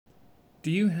Do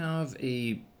you have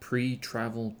a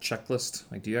pre-travel checklist?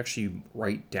 Like, do you actually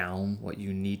write down what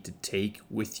you need to take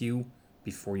with you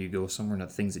before you go somewhere and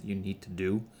the things that you need to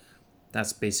do?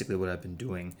 That's basically what I've been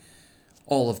doing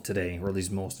all of today, or at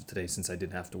least most of today, since I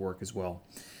didn't have to work as well.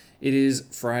 It is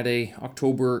Friday,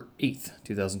 October 8th,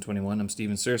 2021. I'm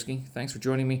Steven Sersky. Thanks for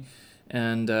joining me.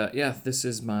 And yeah, this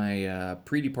is my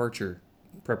pre departure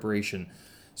preparation.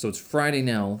 So it's Friday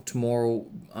now. Tomorrow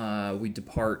we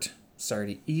depart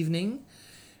Saturday evening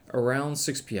around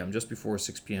 6 p.m., just before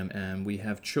 6 p.m., and we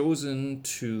have chosen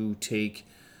to take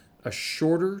a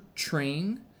shorter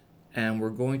train, and we're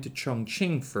going to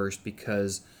Chongqing first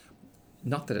because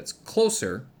not that it's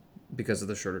closer because of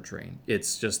the shorter train,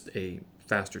 it's just a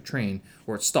faster train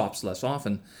or it stops less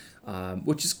often,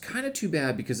 which is kind of too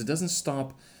bad because it doesn't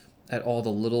stop at all the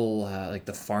little like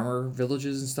the farmer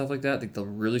villages and stuff like that, like the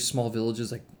really small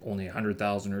villages, like only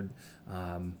 100,000 or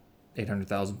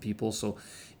 800,000 people. So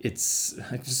it's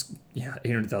just, yeah,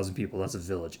 800,000 people. That's a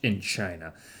village in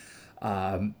China.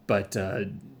 But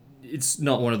it's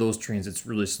not one of those trains. It's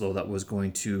really slow. That we were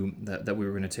going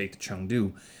to take to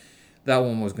Chengdu. That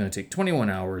one was going to take 21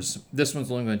 hours. This one's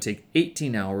only going to take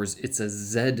 18 hours. It's a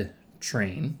Z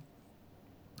train.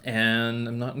 And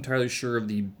I'm not entirely sure of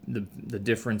the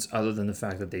difference other than the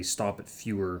fact that they stop at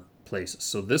fewer places.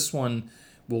 So this one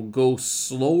will go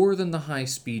slower than the high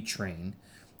speed train,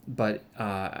 but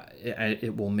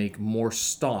it will make more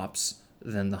stops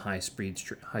than the high speed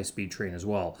train as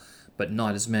well, but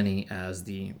not as many as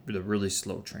the really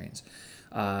slow trains.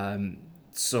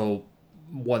 So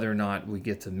whether or not we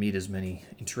get to meet as many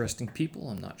interesting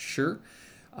people, I'm not sure.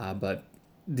 But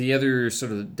the other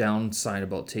sort of downside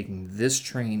about taking this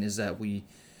train is that we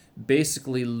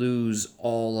basically lose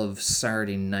all of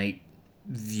Saturday night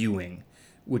viewing,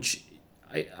 which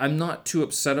I'm not too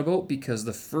upset about because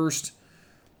the first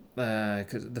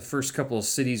couple of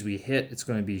cities we hit, it's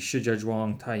going to be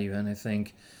Shijiazhuang, Taiyuan, I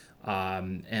think,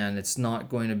 and it's not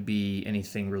going to be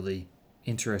anything really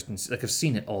interesting. Like I've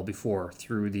seen it all before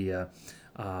through the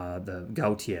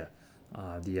Gaotie,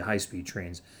 the high speed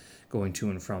trains going to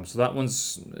and from. So that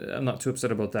one's I'm not too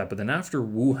upset about that. But then after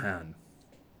Wuhan,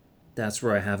 that's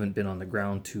where I haven't been on the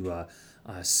ground to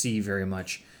see very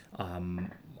much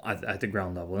at the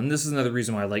ground level. And this is another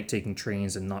reason why I like taking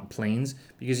trains and not planes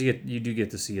because you do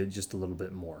get to see it just a little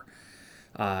bit more.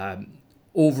 Uh,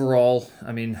 Overall,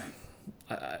 I mean,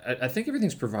 I think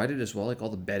everything's provided as well. Like all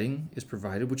the bedding is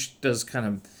provided, which does kind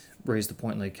of raise the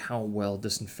point like how well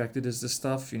disinfected is this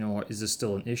stuff? You know, is this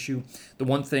still an issue? The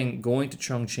one thing going to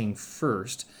Chongqing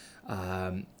first,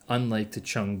 unlike to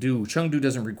Chengdu, Chengdu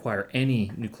doesn't require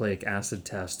any nucleic acid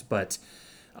test, but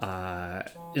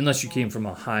unless you came from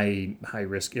a high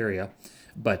risk area,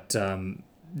 but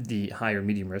the high or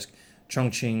medium risk,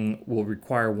 Chongqing will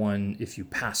require one if you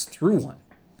pass through one.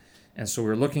 And so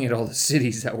we're looking at all the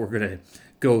cities that we're going to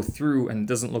go through, and it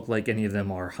doesn't look like any of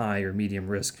them are high or medium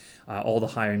risk. All the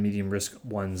high and medium risk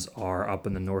ones are up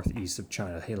in the northeast of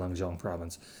China, Heilongjiang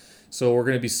province. So we're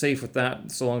going to be safe with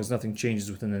that, so long as nothing changes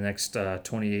within the next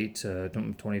 28 to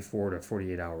 24 to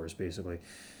 48 hours, basically,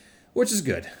 which is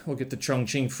good. We'll get to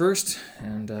Chongqing first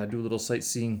and do a little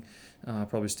sightseeing.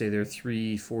 Probably stay there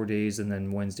 3-4 days, and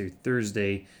then Wednesday,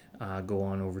 Thursday, go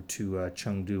on over to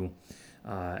Chengdu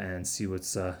and see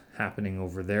what's happening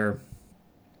over there.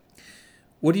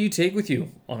 What do you take with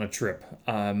you on a trip,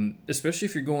 especially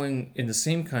if you're going in the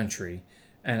same country?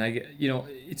 And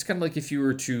it's kind of like if you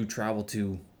were to travel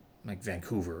to like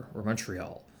Vancouver or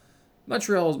Montreal.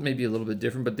 Montreal may be a little bit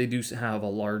different, but they do have a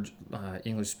large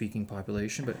English-speaking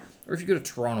population. But or if you go to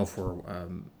Toronto for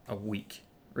a week,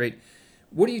 right?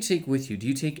 What do you take with you? Do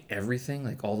you take everything,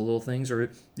 like all the little things,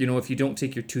 or if you don't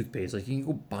take your toothpaste, like you can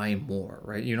go buy more,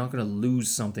 right? You're not going to lose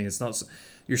something. It's not.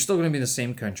 You're still going to be in the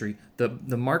same country.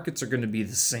 The markets are going to be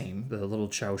the same. The little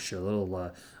chaosha,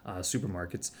 little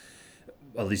supermarkets.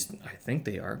 At least I think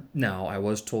they are. Now I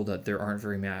was told that there aren't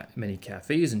very many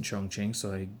cafes in Chongqing,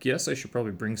 so I guess I should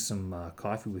probably bring some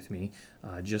coffee with me,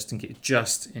 just in case.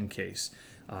 Just in case,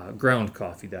 ground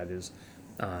coffee that is.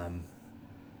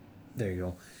 There you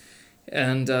go.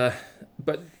 And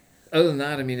but other than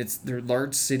that, I mean, they're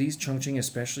large cities, Chongqing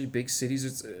especially, big cities.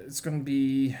 It's going to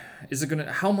be. Is it going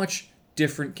to? How much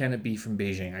different can it be from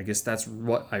Beijing? I guess that's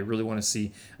what I really want to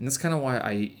see, and that's kind of why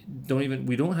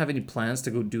we don't have any plans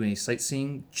to go do any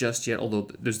sightseeing just yet. Although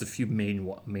there's the few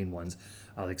main ones,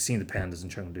 like seeing the pandas in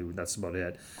Chengdu. That's about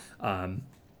it.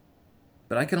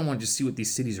 But I kind of want to just see what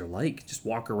these cities are like. Just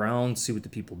walk around, see what the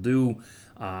people do,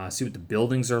 see what the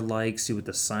buildings are like, see what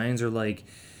the signs are like.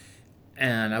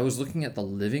 And I was looking at the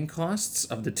living costs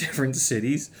of the different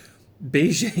cities.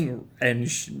 Beijing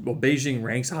Beijing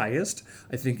ranks highest.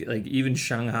 I think like even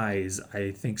Shanghai is,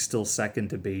 I think, still second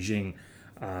to Beijing,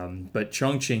 but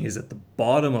Chongqing is at the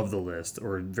bottom of the list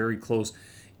or very close.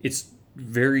 It's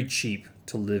very cheap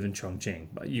to live in Chongqing,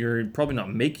 but you're probably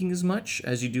not making as much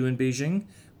as you do in Beijing.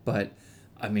 But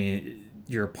I mean,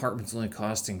 your apartment's only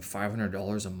costing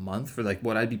 $500 a month for like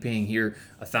what I'd be paying here,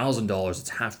 $1,000. It's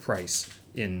half price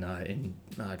in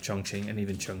Chongqing and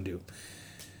even Chengdu.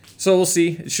 So we'll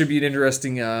see. It should be an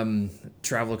interesting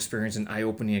travel experience, an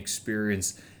eye-opening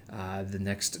experience. The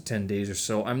next 10 days or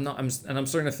so. I'm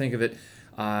starting to think of it.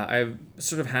 I've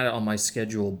sort of had it on my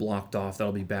schedule blocked off that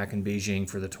I'll be back in Beijing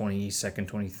for the 22nd,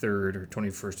 23rd, or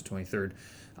 21st to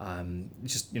 23rd.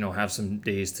 Just have some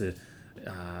days to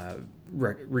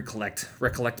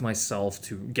recollect myself,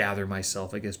 to gather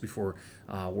myself, I guess, before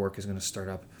work is going to start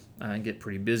up and get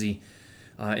pretty busy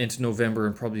into November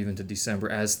and probably even to December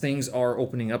as things are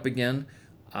opening up again.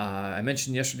 I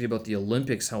mentioned yesterday about the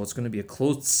Olympics, how it's going to be a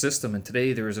closed system, and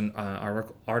today there is an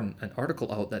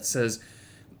article out that says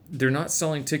they're not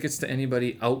selling tickets to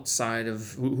anybody outside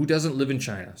of who doesn't live in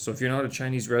China. So if you're not a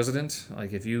Chinese resident,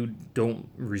 like if you don't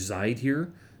reside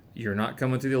here, you're not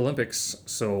coming to the Olympics.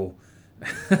 So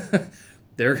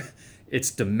there,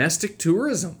 it's domestic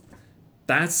tourism.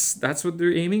 That's what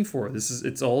they're aiming for.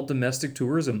 It's all domestic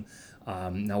tourism.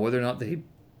 Now whether or not they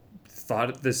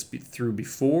thought this through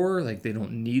before, like they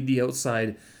don't need the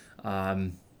outside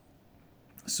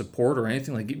support or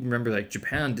anything. Like remember, like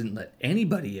Japan didn't let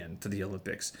anybody into the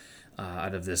Olympics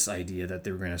out of this idea that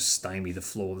they were going to stymie the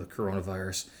flow of the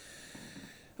coronavirus.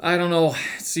 I don't know.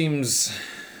 It seems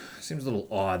a little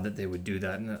odd that they would do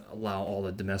that and allow all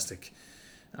the domestic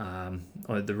or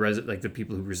like the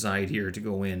people who reside here to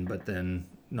go in, but then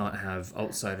not have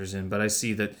outsiders in. But I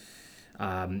see that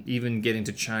even getting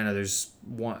to China, there's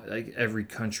one, like every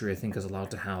country I think is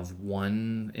allowed to have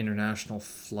one international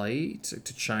flight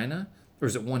to China, or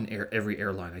is it every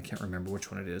airline? I can't remember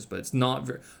which one it is, but it's not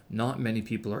many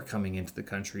people are coming into the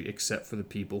country except for the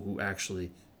people who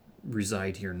actually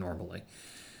reside here normally,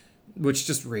 which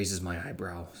just raises my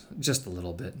eyebrow just a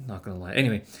little bit. Not gonna lie.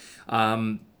 Anyway,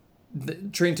 the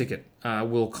train ticket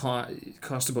will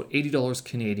cost about $80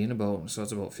 Canadian, so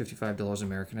it's about $55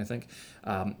 American, I think.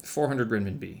 400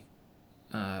 renminbi,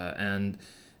 and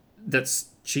that's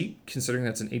cheap considering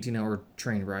that's an 18-hour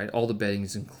train ride. All the bedding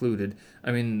is included.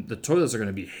 I mean, the toilets are going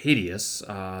to be hideous.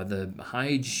 The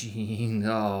hygiene.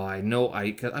 Oh, I know.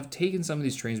 I've taken some of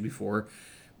these trains before,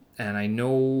 and I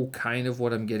know kind of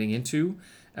what I'm getting into.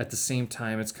 At the same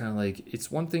time, it's kind of like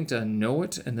it's one thing to know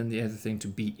it, and then the other thing to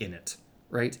be in it,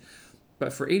 right?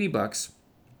 But for $80,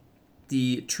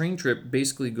 the train trip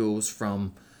basically goes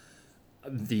from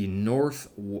the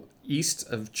northeast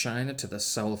of China to the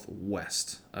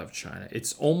southwest of China.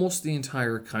 It's almost the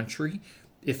entire country.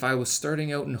 If I was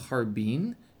starting out in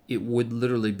Harbin, it would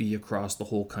literally be across the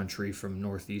whole country from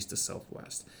northeast to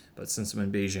southwest. But since I'm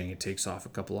in Beijing, it takes off a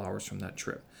couple hours from that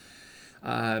trip.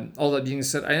 All that being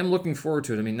said, I am looking forward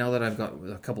to it. I mean, now that I've got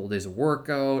a couple of days of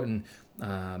workout, and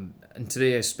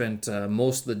today I spent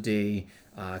most of the day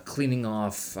cleaning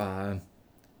off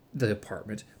the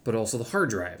apartment, but also the hard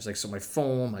drives. Like, so my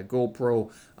phone, my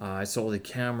GoPro, I saw all the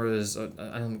cameras.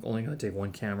 I'm only going to take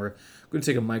one camera. I'm going to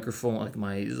take a microphone, like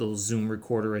my little Zoom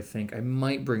recorder, I think. I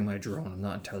might bring my drone. I'm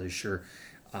not entirely sure.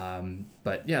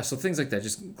 But yeah, so things like that,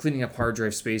 just cleaning up hard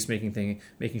drive space,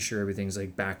 making sure everything's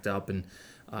like backed up, and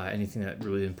anything that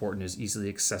really important is easily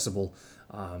accessible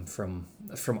from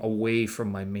away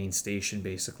from my main station,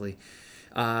 basically,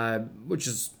 which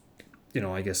is,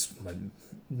 I guess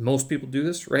most people do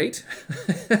this, right?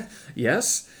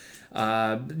 Yes.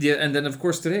 Yeah, and then of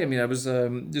course today, I mean, I was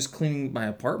just cleaning my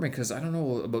apartment because I don't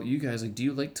know about you guys. Like, do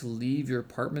you like to leave your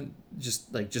apartment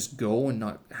just go and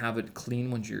not have it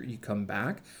clean when you come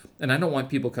back? And I don't want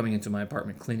people coming into my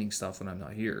apartment cleaning stuff when I'm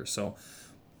not here. So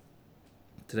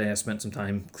today I spent some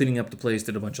time cleaning up the place,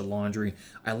 did a bunch of laundry.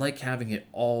 I like having it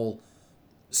all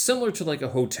similar to like a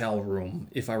hotel room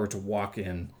if I were to walk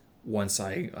in once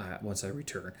I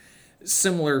return.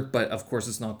 Similar, but of course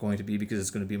it's not going to be, because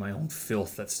it's going to be my own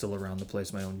filth that's still around the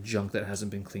place, my own junk that hasn't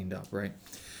been cleaned up, right?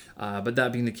 But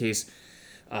that being the case,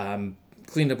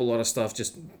 cleaned up a lot of stuff,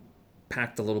 just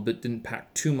packed a little bit. Didn't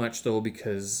pack too much though,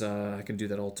 because I can do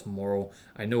that all tomorrow.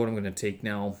 I know what I'm going to take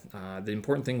now. The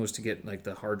important thing was to get like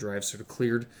the hard drive sort of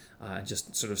cleared,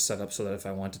 just sort of set up so that if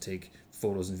I want to take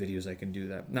photos and videos, I can do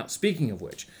that. Now, speaking of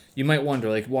which, you might wonder,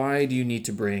 like, why do you need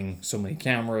to bring so many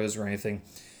cameras or anything?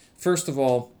 First of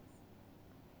all,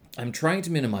 I'm trying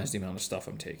to minimize the amount of stuff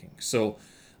I'm taking. So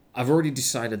I've already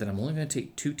decided that I'm only going to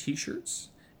take 2 t-shirts,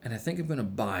 and I think I'm going to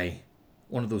buy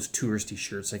one of those touristy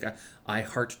shirts, like I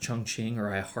heart Chongqing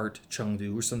or I heart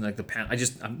Chengdu or something like the pan.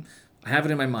 I have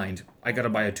it in my mind. I gotta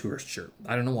buy a tourist shirt.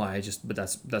 I don't know why. But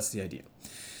that's the idea.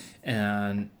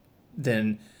 And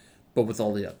then, but with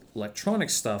all the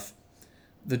electronic stuff,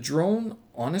 the drone,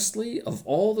 honestly, of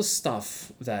all the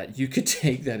stuff that you could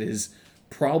take, that is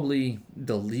probably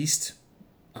the least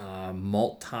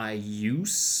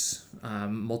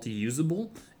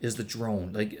multi-usable is the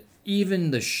drone. Like,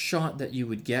 even the shot that you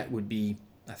would get would be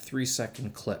a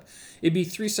 3-second clip. It'd be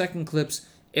 3-second clips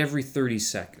every 30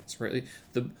 seconds, right?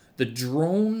 The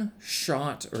drone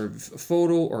shot or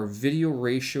photo or video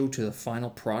ratio to the final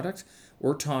product,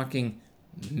 we're talking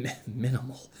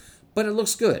minimal, but it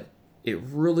looks good. It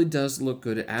really does look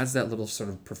good. It adds that little sort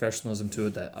of professionalism to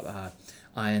it, that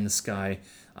eye in the sky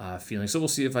feeling. So we'll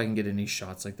see if I can get any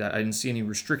shots like that. I didn't see any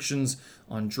restrictions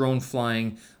on drone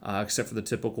flying, except for the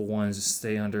typical ones.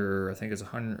 Stay under, I think it's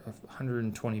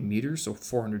 120 meters, so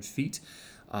 400 feet.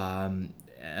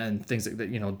 And things like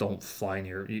that, don't fly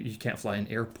near. You can't fly in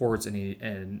airports,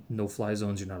 and no-fly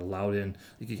zones you're not allowed in.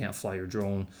 Like, you can't fly your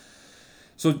drone.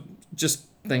 So just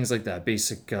things like that,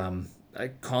 basic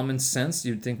common sense,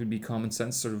 you'd think would be common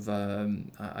sense sort of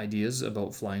ideas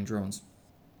about flying drones.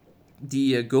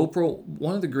 The GoPro,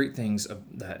 one of the great things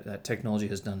that technology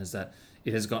has done is that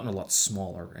it has gotten a lot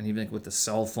smaller. And even with the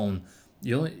cell phone,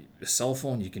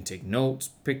 you can take notes,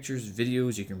 pictures,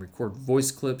 videos, you can record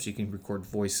voice clips, you can record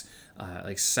voice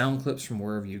like sound clips from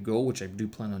wherever you go, which I do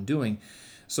plan on doing.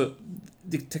 So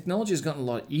the technology has gotten a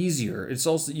lot easier.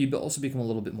 You also become a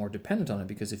little bit more dependent on it,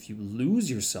 because if you lose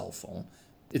your cell phone,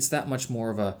 it's that much more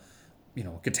of a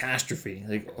catastrophe.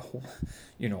 Like,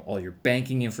 all your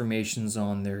banking information's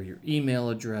on there, your email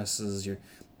addresses, your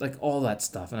like all that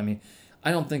stuff. And I mean,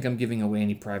 I don't think I'm giving away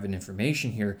any private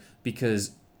information here,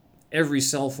 because every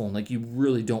cell phone, like, you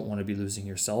really don't want to be losing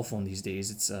your cell phone these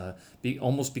days. It's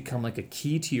almost become like a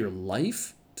key to your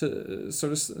life, to so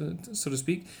to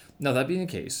speak. Now, that being the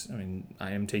case, I mean,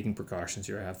 I am taking precautions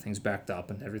here. I have things backed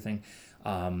up and everything,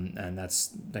 and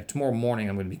that's like tomorrow morning.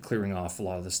 I'm going to be clearing off a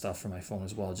lot of the stuff from my phone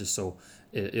as well, just so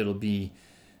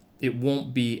it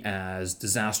won't be as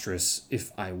disastrous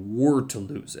if I were to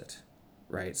lose it,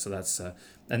 right? So that's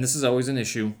and this is always an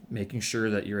issue, making sure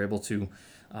that you're able to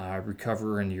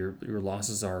recover and your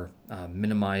losses are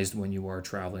minimized when you are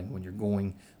traveling, when you're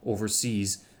going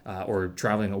overseas, or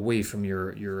traveling away from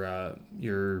your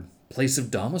place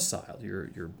of domicile,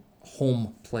 your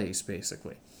home place,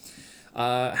 basically.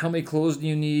 How many clothes do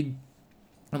you need?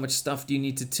 How much stuff do you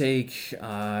need to take?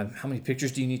 How many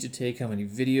pictures do you need to take? How many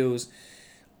videos?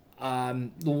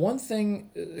 The one thing,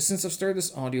 since I've started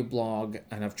this audio blog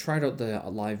and I've tried out the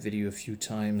live video a few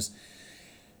times,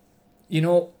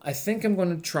 I think I'm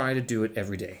going to try to do it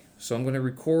every day. So I'm going to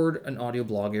record an audio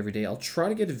blog every day. I'll try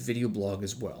to get a video blog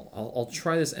as well. I'll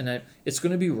try this, and it's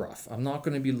going to be rough. I'm not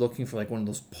going to be looking for like one of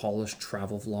those polished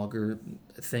travel vlogger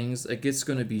things. Like, it's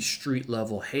going to be street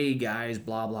level. Hey guys,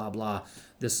 blah, blah, blah.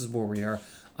 This is where we are.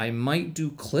 I might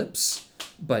do clips,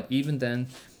 but even then,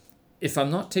 if I'm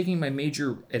not taking my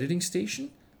major editing station,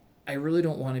 I really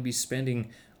don't want to be spending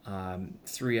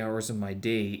 3 hours of my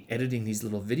day editing these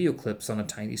little video clips on a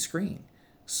tiny screen.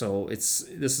 So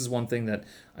this is one thing that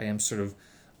I am sort of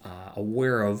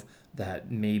aware of,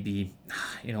 that maybe,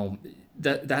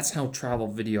 that's how travel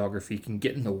videography can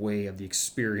get in the way of the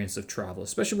experience of travel,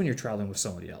 especially when you're traveling with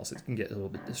somebody else. It can get a little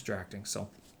bit distracting. So,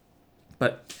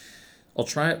 but I'll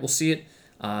try it. We'll see it.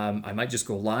 I might just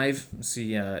go live,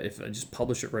 see if I just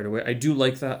publish it right away. I do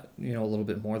like that, a little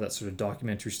bit more, that sort of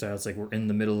documentary style. It's like we're in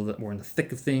the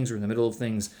thick of things, we're in the middle of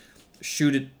things,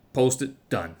 shoot it, post it,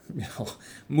 done.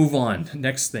 Move on,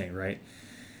 next thing, right?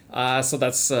 So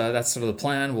that's sort of the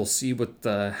plan. We'll see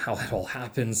how that all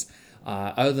happens.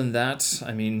 Other than that,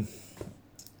 I mean,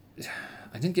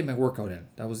 I didn't get my workout in.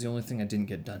 That was the only thing I didn't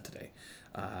get done today.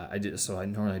 I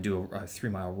normally do a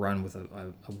 3-mile run with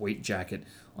a weight jacket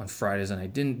on Fridays, and I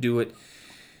didn't do it.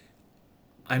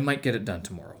 I might get it done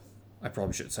tomorrow. I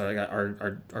probably should. So I got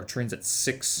our train's at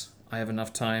 6. I have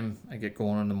enough time. I get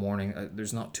going in the morning.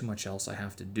 There's not too much else I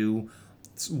have to do.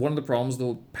 It's one of the problems,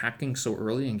 though, packing so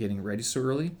early and getting ready so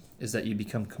early, is that you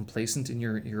become complacent in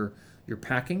your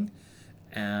packing,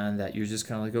 and that you're just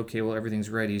kind of like, okay, well, everything's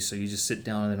ready. So you just sit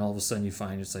down, and then all of a sudden you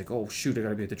find it's like, oh shoot, I got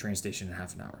to be at the train station in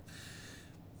half an hour.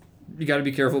 You got to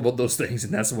be careful about those things,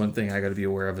 and that's the one thing I got to be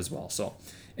aware of as well. So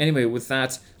anyway, with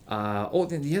that,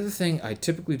 then the other thing I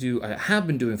typically do, I have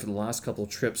been doing for the last couple of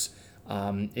trips,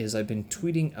 is I've been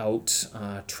tweeting out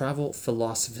travel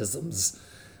philosophisms.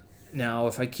 Now,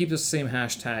 if I keep the same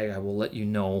hashtag, I will let you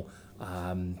know.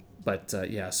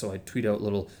 So I tweet out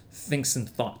little thinks and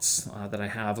thoughts that I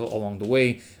have along the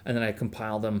way, and then I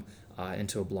compile them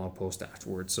into a blog post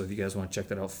afterwards. So if you guys want to check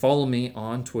that out, follow me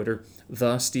on Twitter,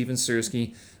 the Steven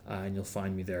Sersky, and you'll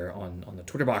find me there on the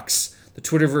Twitter box, the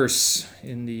Twitterverse,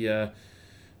 in the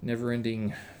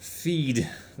never-ending feed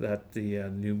that the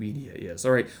new media is.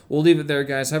 All right, we'll leave it there,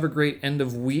 guys. Have a great end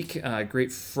of week,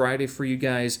 great Friday for you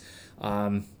guys.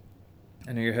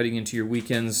 I know you're heading into your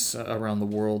weekends around the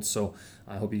world, so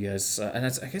I hope you guys, and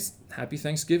that's, I guess, happy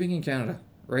Thanksgiving in Canada,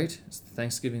 right? It's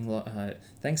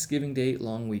Thanksgiving Day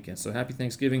long weekend, so happy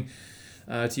Thanksgiving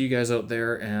to you guys out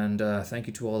there, and thank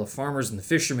you to all the farmers and the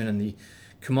fishermen and the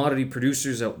commodity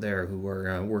producers out there who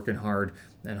are working hard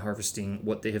and harvesting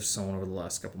what they have sown over the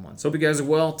last couple months. Hope you guys are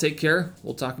well. Take care.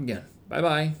 We'll talk again.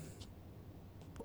 Bye-bye.